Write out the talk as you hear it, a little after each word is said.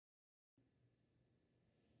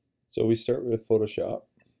So we start with Photoshop.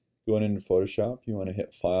 Going into Photoshop, you want to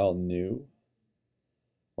hit File, New.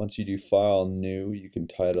 Once you do File, New, you can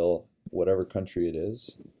title whatever country it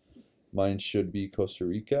is. Mine should be Costa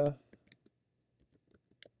Rica,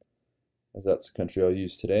 as that's the country I'll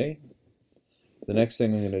use today. The next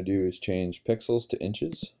thing I'm going to do is change pixels to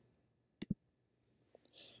inches.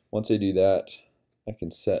 Once I do that, I can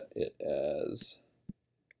set it as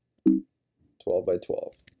 12 by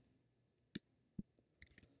 12.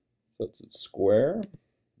 So it's a square.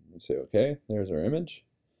 We say OK, there's our image.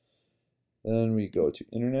 Then we go to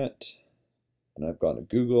Internet, and I've gone to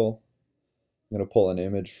Google. I'm going to pull an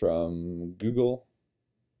image from Google.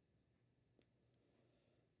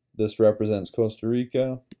 This represents Costa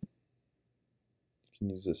Rica. You can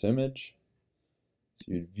use this image. So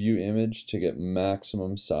you'd view image to get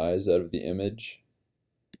maximum size out of the image.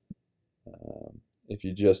 If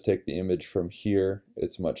you just take the image from here,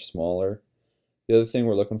 it's much smaller. The other thing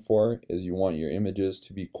we're looking for is you want your images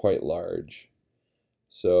to be quite large.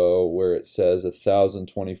 So where it says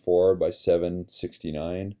 1024 by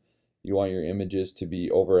 769, you want your images to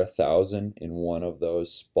be over 1,000 in one of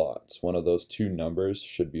those spots. One of those two numbers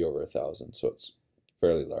should be over 1,000, so it's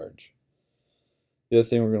fairly large. The other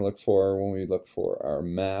thing we're going to look for when we look for our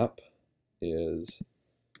map is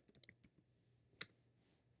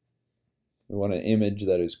we want an image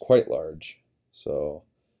that is quite large. So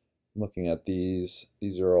I'm looking at these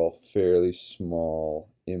are all fairly small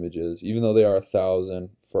images. Even though they are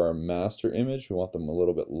 1,000 for our master image, we want them a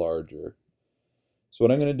little bit larger. So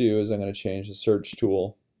what I'm going to do is I'm going to change the search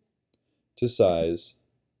tool to size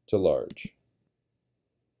to large.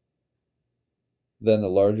 Then the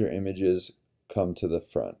larger images come to the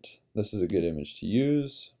front. This is a good image to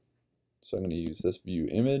use. So I'm going to use this view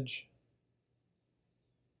image.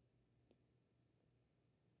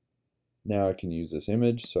 Now I can use this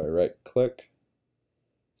image, so I right click,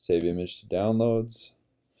 save image to downloads.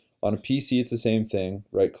 On a PC it's the same thing,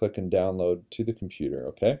 right click and download to the computer,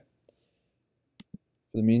 okay?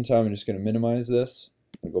 For the meantime, I'm just going to minimize this.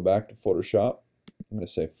 I'm going to go back to Photoshop. I'm going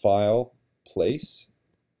to say File, Place,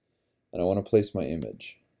 and I want to place my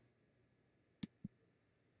image.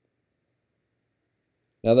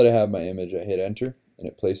 Now that I have my image, I hit enter and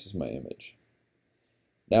it places my image.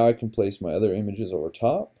 Now I can place my other images over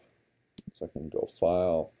top. So I can go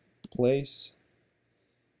File, Place,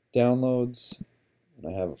 Downloads, and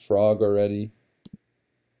I have a frog already.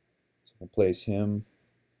 So I can place him.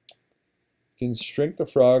 You can shrink the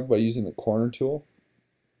frog by using the corner tool.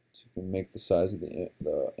 So you can make the size of the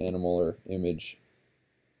animal or image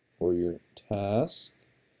for your task.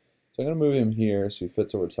 So I'm going to move him here so he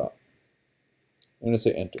fits over top. I'm going to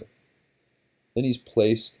say enter. Then he's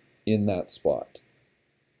placed in that spot.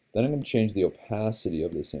 Then I'm going to change the opacity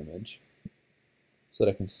of this image so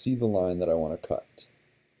that I can see the line that I want to cut.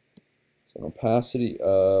 So an opacity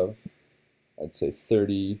of, I'd say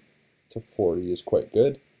 30 to 40 is quite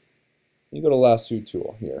good. You go to lasso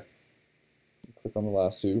tool here. Click on the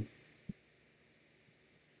lasso,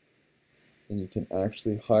 and you can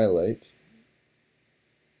actually highlight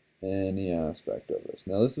any aspect of this.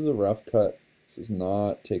 Now this is a rough cut. This is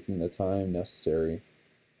not taking the time necessary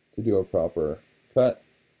to do a proper cut,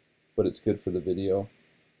 but it's good for the video.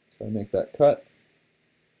 So I make that cut,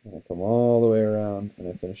 and I come all the way around and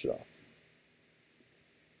I finish it off.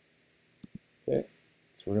 Okay,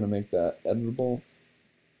 so we're going to make that editable.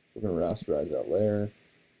 So we're going to rasterize that layer.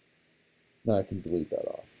 Now I can delete that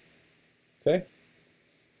off. Okay?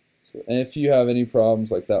 So, and if you have any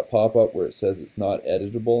problems like that pop-up where it says it's not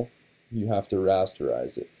editable, you have to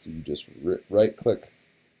rasterize it. So you just right click,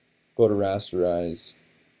 go to rasterize,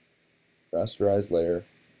 rasterize layer,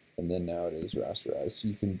 and then now it is rasterized, so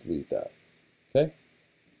you can delete that. Okay?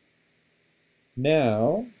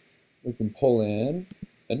 Now we can pull in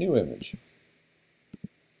a new image.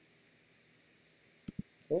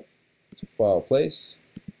 So File, Place.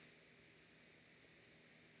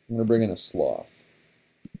 I'm going to bring in a sloth.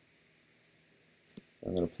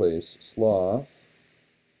 I'm going to place sloth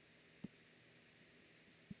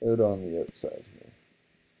out on the outside here.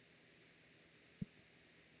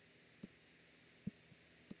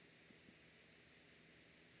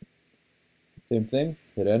 Same thing,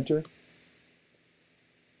 hit enter.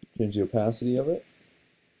 Change the opacity of it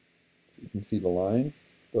so you can see the line.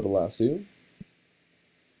 Go to lasso.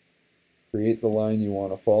 Create the line you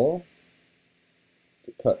want to follow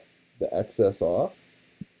to cut the excess off.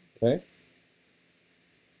 Okay.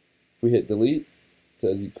 If we hit delete, it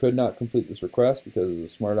says you could not complete this request because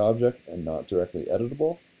it's a smart object and not directly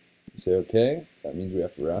editable. You say OK. That means we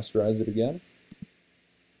have to rasterize it again.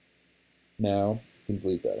 Now you can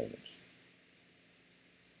delete that image.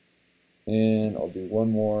 And I'll do one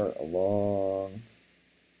more along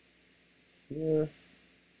here.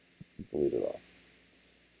 Delete it off.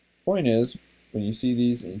 Point is, when you see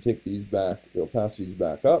these and you take these back, the opacities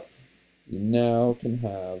back up, you now can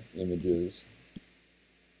have images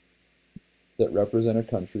that represent a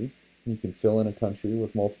country. You can fill in a country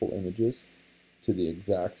with multiple images to the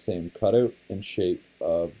exact same cutout and shape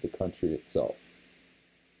of the country itself.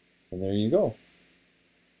 And there you go.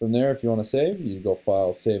 From there, if you want to save, you go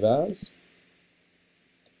File, Save As,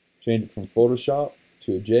 change it from Photoshop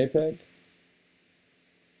to a JPEG,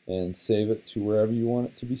 and save it to wherever you want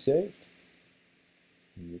it to be saved.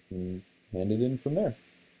 And you can hand it in from there.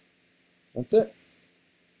 That's it.